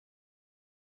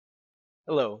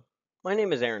Hello, my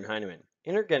name is Aaron Heineman,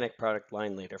 Inorganic Product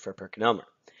Line Leader for PerkinElmer.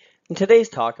 In today's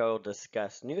talk, I will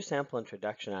discuss new sample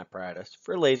introduction apparatus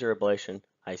for laser ablation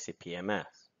ICP-MS.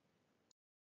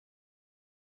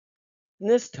 In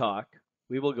this talk,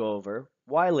 we will go over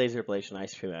why laser ablation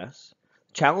ICP-MS,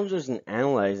 challenges in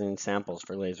analyzing samples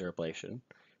for laser ablation,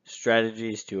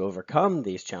 strategies to overcome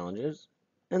these challenges,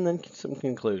 and then some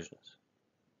conclusions.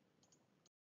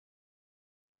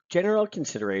 General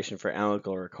consideration for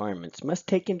analytical requirements must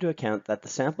take into account that the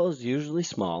sample is usually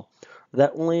small, or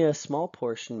that only a small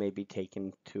portion may be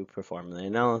taken to perform the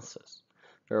analysis.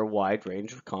 There are a wide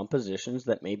range of compositions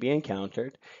that may be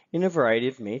encountered in a variety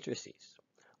of matrices.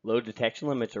 Low detection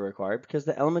limits are required because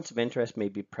the elements of interest may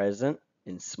be present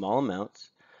in small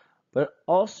amounts, but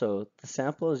also the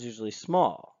sample is usually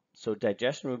small, so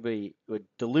digestion would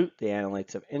dilute the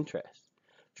analytes of interest.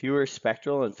 Fewer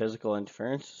spectral and physical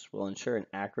interferences will ensure an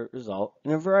accurate result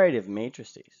in a variety of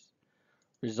matrices.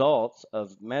 Results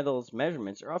of metals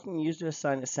measurements are often used to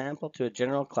assign a sample to a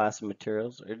general class of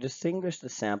materials or distinguish the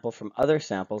sample from other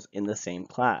samples in the same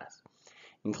class.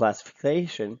 In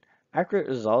classification, accurate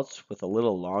results with a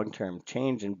little long-term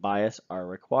change in bias are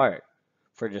required.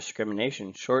 For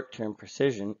discrimination, short-term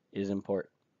precision is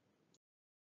important.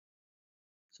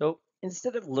 So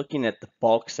instead of looking at the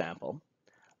bulk sample,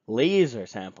 laser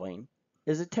sampling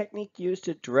is a technique used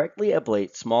to directly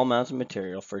ablate small amounts of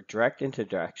material for direct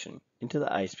introduction into the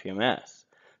ICP-MS.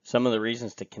 Some of the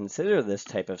reasons to consider this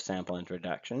type of sample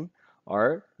introduction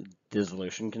are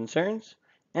dissolution concerns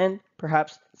and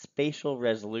perhaps spatial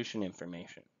resolution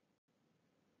information.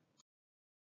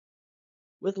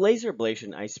 With laser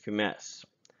ablation ICP-MS,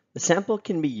 the sample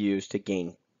can be used to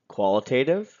gain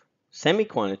qualitative,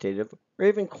 semi-quantitative, or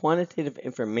even quantitative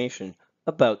information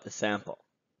about the sample.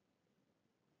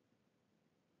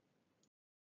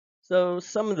 So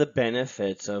some of the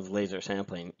benefits of laser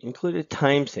sampling included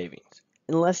time savings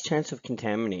and less chance of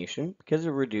contamination because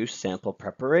of reduced sample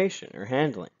preparation or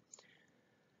handling.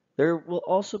 There will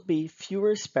also be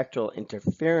fewer spectral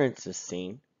interferences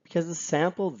seen because the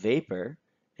sample vapor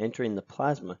entering the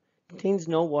plasma contains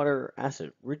no water or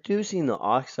acid, reducing the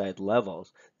oxide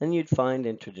levels than you'd find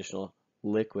in traditional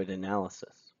liquid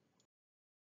analysis.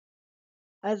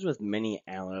 As with many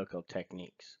analytical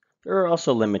techniques, there are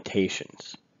also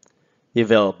limitations. The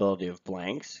availability of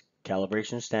blanks,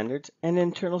 calibration standards, and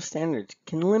internal standards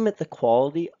can limit the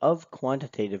quality of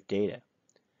quantitative data.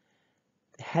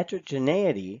 The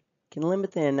heterogeneity can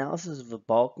limit the analysis of the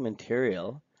bulk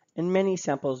material, and many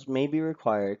samples may be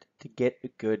required to get a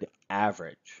good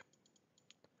average.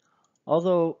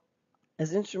 Although,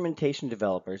 as instrumentation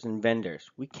developers and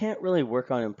vendors, we can't really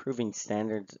work on improving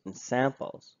standards and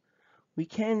samples. We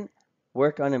can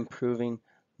work on improving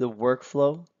the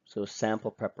workflow, so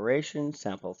sample preparation,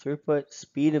 sample throughput,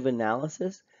 speed of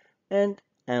analysis, and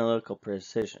analytical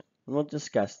precision. And we'll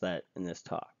discuss that in this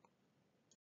talk.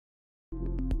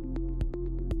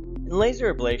 In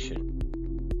laser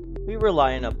ablation, we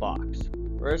rely on a box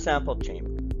or a sample chamber,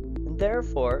 and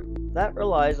therefore that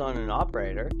relies on an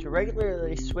operator to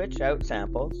regularly switch out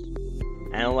samples,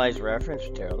 analyze reference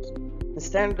materials, and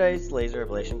standardize laser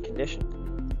ablation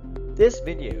conditions. This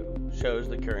video shows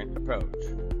the current approach.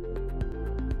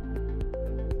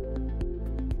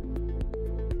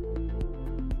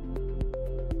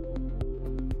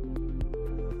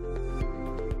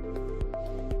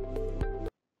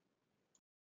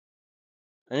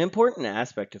 An important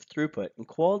aspect of throughput and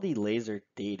quality laser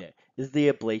data is the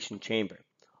ablation chamber.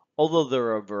 Although there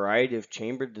are a variety of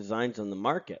chamber designs on the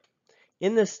market,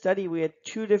 in this study we had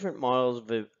two different models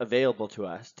available to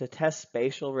us to test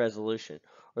spatial resolution,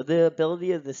 or the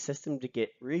ability of the system to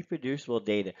get reproducible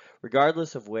data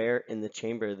regardless of where in the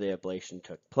chamber the ablation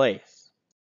took place.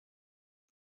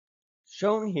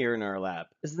 Shown here in our lab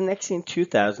is the NexION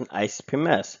 2000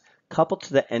 ICP-MS coupled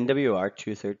to the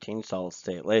NWR213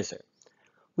 solid-state laser.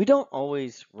 We don't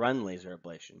always run laser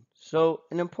ablation, so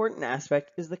an important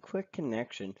aspect is the quick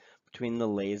connection between the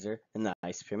laser and the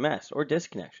ICP-MS, or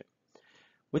disconnection.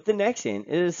 With the NexION,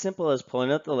 it is as simple as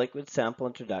pulling out the liquid sample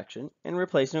introduction and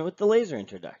replacing it with the laser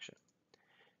introduction.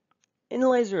 In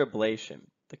laser ablation,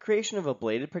 the creation of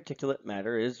ablated particulate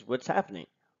matter is what's happening.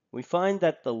 We find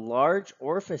that the large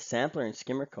orifice sampler and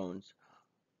skimmer cones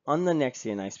on the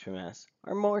NexION ICP-MS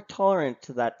are more tolerant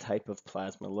to that type of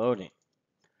plasma loading.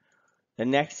 The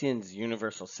NexION's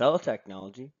universal cell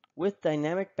technology, with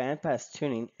dynamic bandpass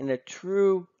tuning and a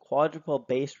true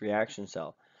quadruple-based reaction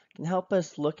cell, can help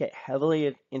us look at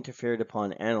heavily interfered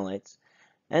upon analytes,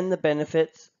 and the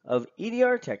benefits of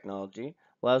EDR technology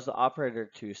allows the operator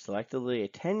to selectively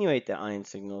attenuate the ion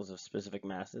signals of specific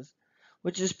masses,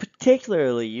 which is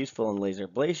particularly useful in laser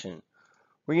ablation,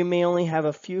 where you may only have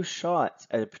a few shots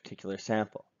at a particular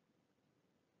sample.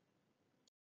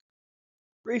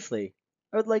 Briefly,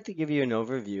 I would like to give you an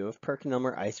overview of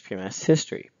PerkinElmer ICP-MS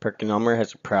history. PerkinElmer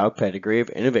has a proud pedigree of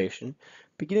innovation,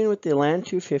 beginning with the LAN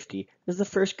 250 as the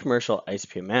first commercial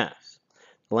ICP-MS.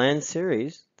 The LAN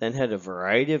series then had a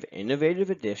variety of innovative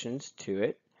additions to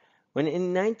it when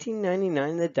in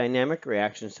 1999 the dynamic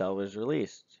reaction cell was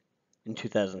released. In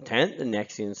 2010, the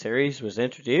NexION series was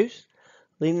introduced,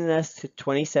 leading us to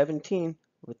 2017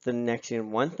 with the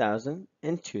NexION 1000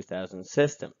 and 2000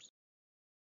 systems.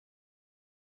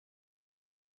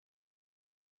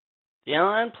 The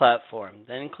LAN platform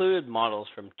that included models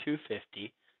from 250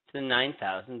 to the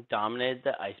 9000 dominated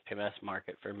the ICP-MS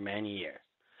market for many years.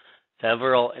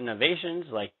 Several innovations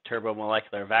like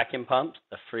turbomolecular vacuum pumps,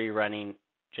 the free-running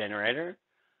generator,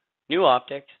 new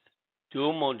optics,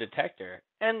 dual-mode detector,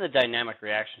 and the dynamic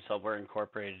reaction cell were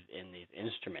incorporated in these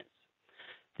instruments.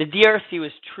 The DRC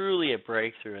was truly a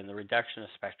breakthrough in the reduction of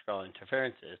spectral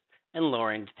interferences and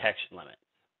lowering detection limits.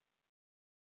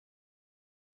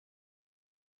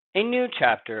 A new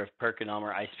chapter of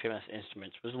PerkinElmer ICP-MS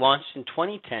instruments was launched in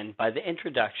 2010 by the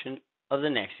introduction of the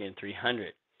NexION 300.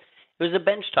 It was a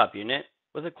benchtop unit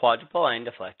with a quadruple line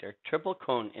deflector, triple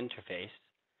cone interface,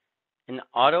 an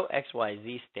auto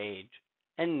XYZ stage,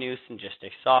 and new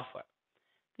Syngistics software.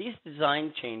 These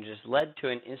design changes led to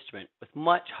an instrument with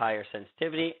much higher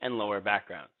sensitivity and lower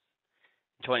backgrounds.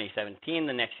 In 2017,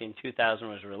 the NexION 2000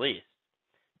 was released,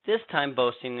 this time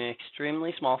boasting an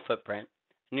extremely small footprint,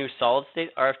 a new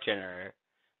solid-state RF generator,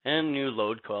 and a new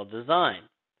load coil design.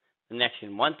 The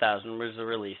NexION 1000 was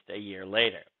released a year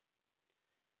later.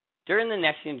 During the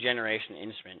NexION generation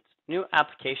instruments, new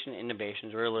application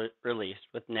innovations were released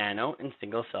with nano and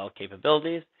single-cell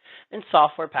capabilities and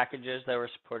software packages that were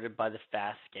supported by the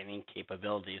fast scanning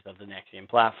capabilities of the NexION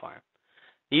platform.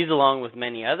 These, along with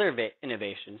many other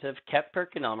innovations, have kept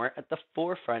PerkinElmer at the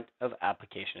forefront of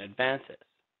application advances.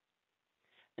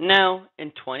 And now,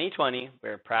 in 2020, we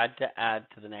are proud to add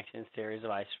to the NexION series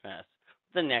of ICP-MS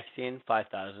the NexION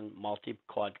 5000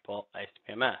 multi-quadruple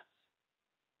ICP-MS.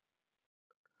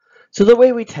 So the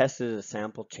way we tested a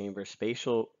sample chamber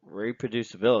spatial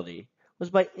reproducibility was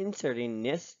by inserting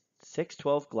NIST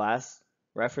 612 glass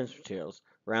reference materials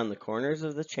around the corners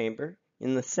of the chamber,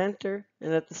 in the center,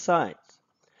 and at the sides.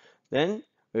 Then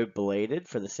we ablated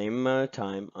for the same amount of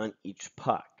time on each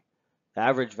puck. The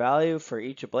average value for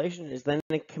each ablation is then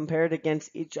compared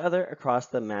against each other across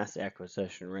the mass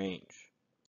acquisition range.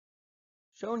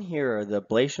 Shown here are the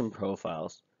ablation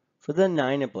profiles for the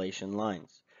 9 ablation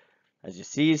lines. As you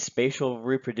see, spatial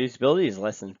reproducibility is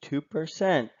less than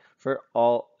 2% for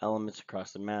all elements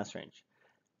across the mass range.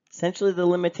 Essentially, the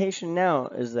limitation now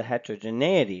is the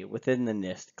heterogeneity within the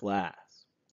NIST glass.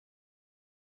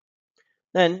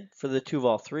 Then, for the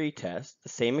TwoVol 3 test, the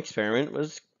same experiment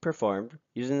was performed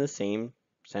using the same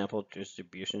sample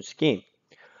distribution scheme.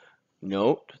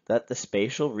 Note that the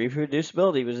spatial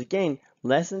reproducibility was again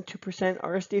less than 2%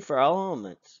 RSD for all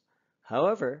elements.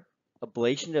 However,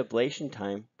 ablation to ablation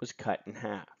time was cut in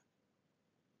half.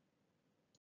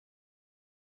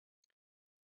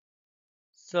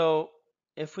 So,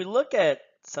 if we look at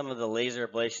some of the laser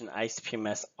ablation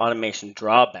ICP-MS automation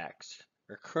drawbacks,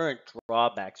 or current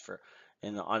drawbacks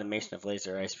in the automation of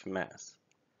laser ICP-MS,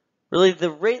 really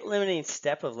the rate limiting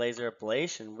step of laser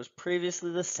ablation was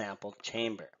previously the sample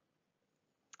chamber.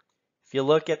 If you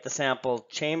look at the sample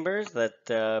chambers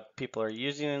that people are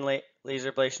using in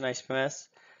laser ablation ICP-MS,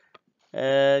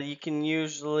 you can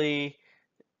usually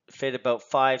fit about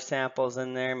 5 samples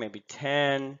in there, maybe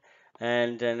 10,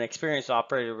 and an experienced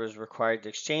operator was required to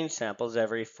exchange samples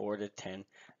every 4 to 10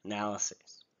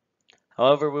 analyses.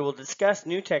 However, we will discuss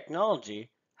new technology,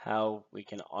 how we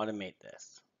can automate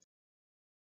this.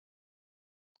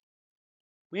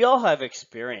 We all have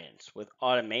experience with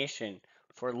automation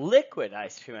for liquid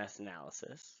ICP-MS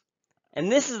analysis,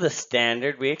 and this is the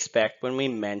standard we expect when we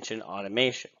mention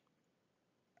automation.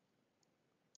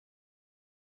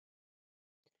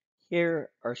 Here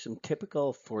are some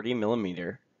typical 40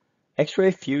 millimeter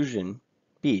X-ray fusion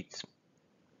beads.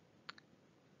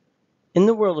 In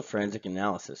the world of forensic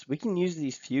analysis, we can use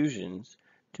these fusions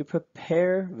to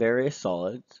prepare various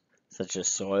solids, such as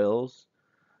soils,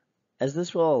 as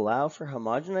this will allow for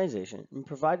homogenization and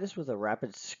provide us with a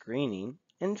rapid screening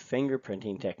and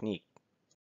fingerprinting technique.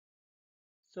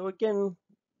 So again,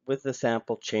 with the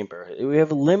sample chamber, we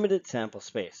have a limited sample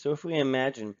space. So if we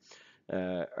imagine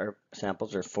our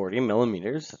samples are 40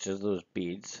 millimeters, such as those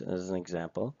beads as an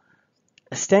example,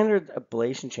 a standard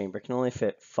ablation chamber can only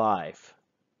fit 5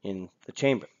 in the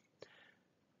chamber.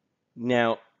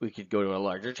 Now, we could go to a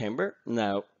larger chamber.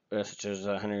 Now, such as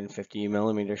 150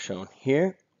 millimeters shown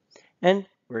here. And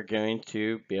we're going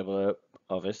to be able to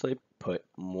obviously put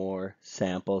more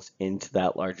samples into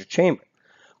that larger chamber.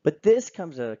 But this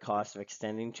comes at a cost of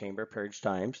extending chamber purge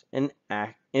times and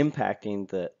impacting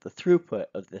the throughput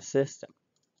of the system.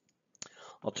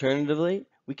 Alternatively,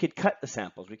 we could cut the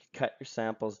samples. We could cut your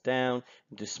samples down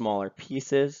into smaller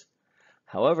pieces.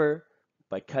 However,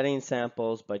 by cutting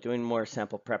samples, by doing more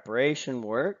sample preparation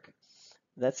work,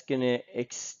 that's going to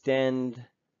extend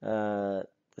the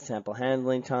sample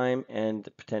handling time and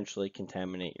potentially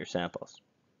contaminate your samples.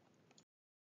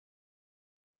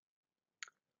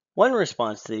 One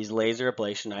response to these laser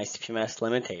ablation ICP-MS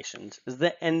limitations is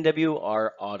the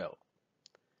NWRauto.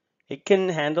 It can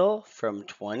handle from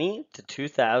 20 to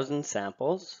 2,000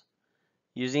 samples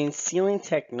using sealing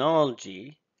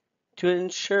technology to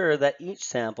ensure that each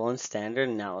sample in standard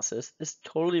analysis is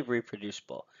totally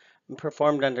reproducible and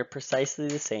performed under precisely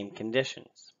the same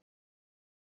conditions.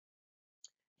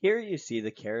 Here you see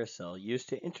the carousel used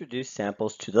to introduce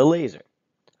samples to the laser.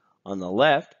 On the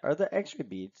left are the X-ray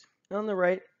beads, and on the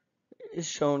right is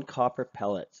shown copper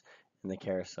pellets in the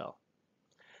carousel.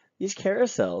 These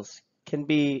carousels can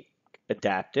be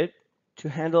adapted to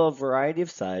handle a variety of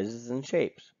sizes and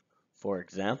shapes. For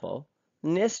example,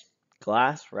 NIST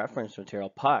glass reference material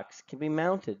pucks can be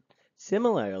mounted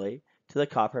similarly to the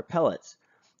copper pellets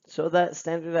so that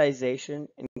standardization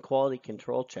and quality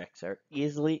control checks are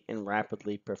easily and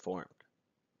rapidly performed.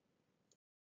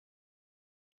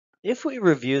 If we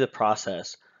review the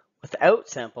process without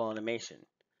sample automation,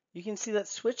 you can see that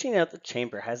switching out the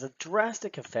chamber has a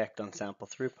drastic effect on sample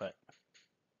throughput.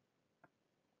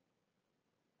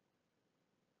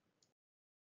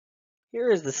 Here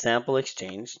is the sample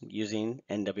exchange using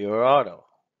NWRauto.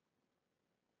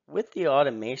 With the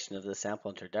automation of the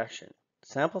sample introduction,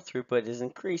 sample throughput is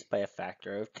increased by a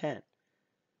factor of 10,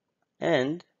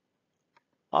 and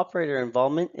operator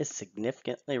involvement is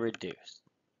significantly reduced.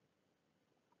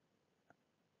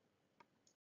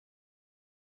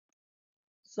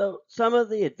 So some of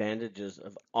the advantages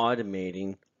of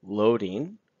automating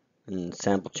loading and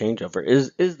sample changeover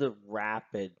is the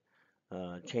rapid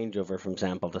changeover from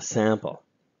sample to sample.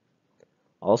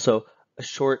 Also, a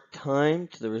short time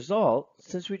to the result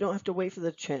since we don't have to wait for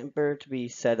the chamber to be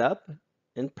set up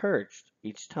and purged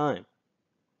each time.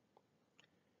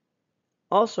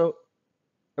 Also,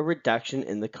 a reduction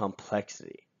in the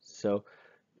complexity. So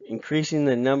increasing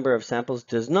the number of samples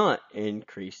does not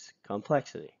increase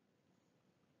complexity.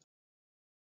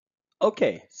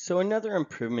 Okay, so another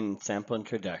improvement in sample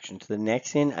introduction to the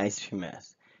NexION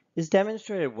ICP-MS is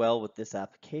demonstrated well with this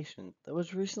application that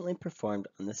was recently performed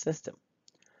on the system.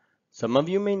 Some of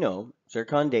you may know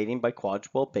Zircon dating by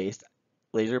quadrupole-based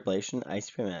laser ablation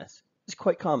ICP-MS is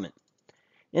quite common.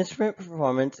 Instrument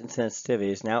performance and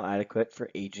sensitivity is now adequate for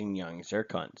aging young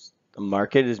zircons. The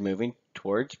market is moving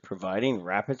towards providing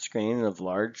rapid screening of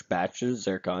large batches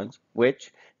of zircons,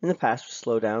 which in the past was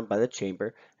slowed down by the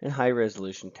chamber and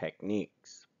high-resolution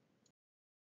techniques.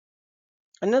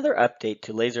 Another update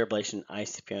to laser ablation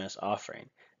ICP-MS offering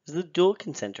is the dual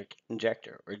concentric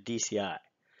injector, or DCI.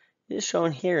 It is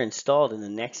shown here installed in the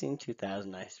NexION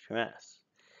 2000 ICP-MS.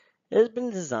 It has been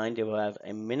designed to have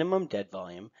a minimum dead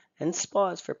volume and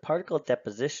spots for particle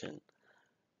deposition,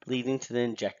 leading to the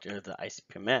injector of the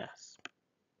ICP-MS.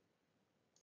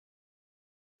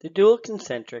 The dual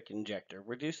concentric injector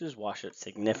reduces washout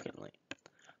significantly.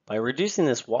 By reducing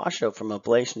this washout from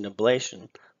ablation to ablation,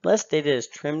 less data is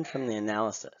trimmed from the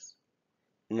analysis.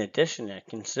 In addition, a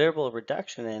considerable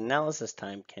reduction in analysis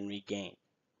time can be gained.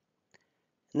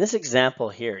 In this example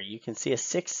here, you can see a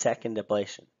 6-second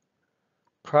ablation.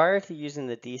 Prior to using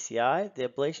the DCI, the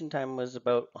ablation time was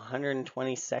about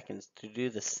 120 seconds to do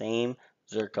the same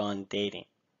zircon dating.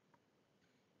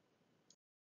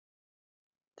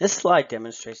 This slide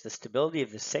demonstrates the stability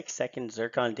of the 6-second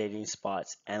zircon dating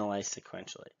spots analyzed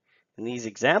sequentially. In these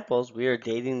examples, we are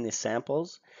dating the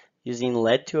samples using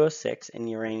lead-206 and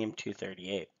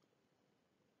uranium-238.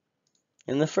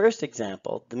 In the first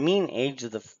example, the mean age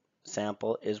of the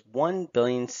sample is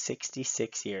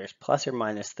 1,066 years, plus or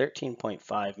minus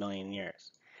 13.5 million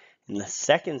years. In the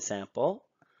second sample,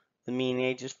 the mean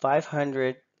age is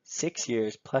 506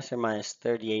 years, plus or minus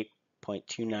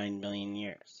 38.29 million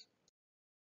years.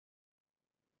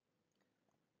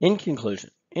 In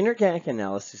conclusion, inorganic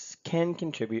analysis can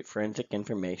contribute forensic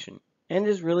information and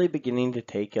is really beginning to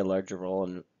take a larger role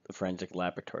in the forensic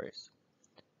laboratories.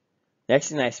 The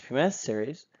NexION ICP-MS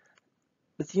series,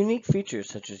 with unique features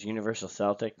such as universal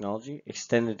cell technology,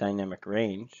 extended dynamic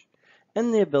range,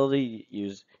 and the ability to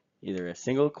use either a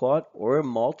single quad or a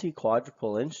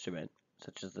multi-quadrupole instrument,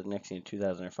 such as the NexION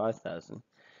 2000 or 5000,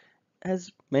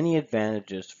 has many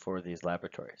advantages for these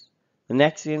laboratories. The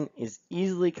NexION is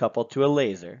easily coupled to a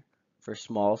laser for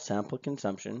small sample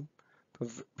consumption,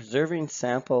 preserving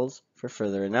samples for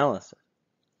further analysis.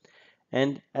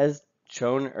 And as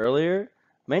shown earlier,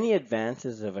 many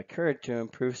advances have occurred to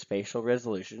improve spatial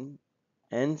resolution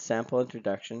and sample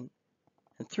introduction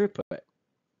and throughput.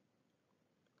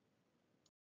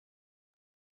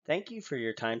 Thank you for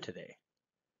your time today.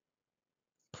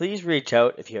 Please reach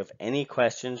out if you have any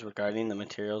questions regarding the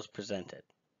materials presented.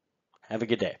 Have a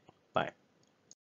good day.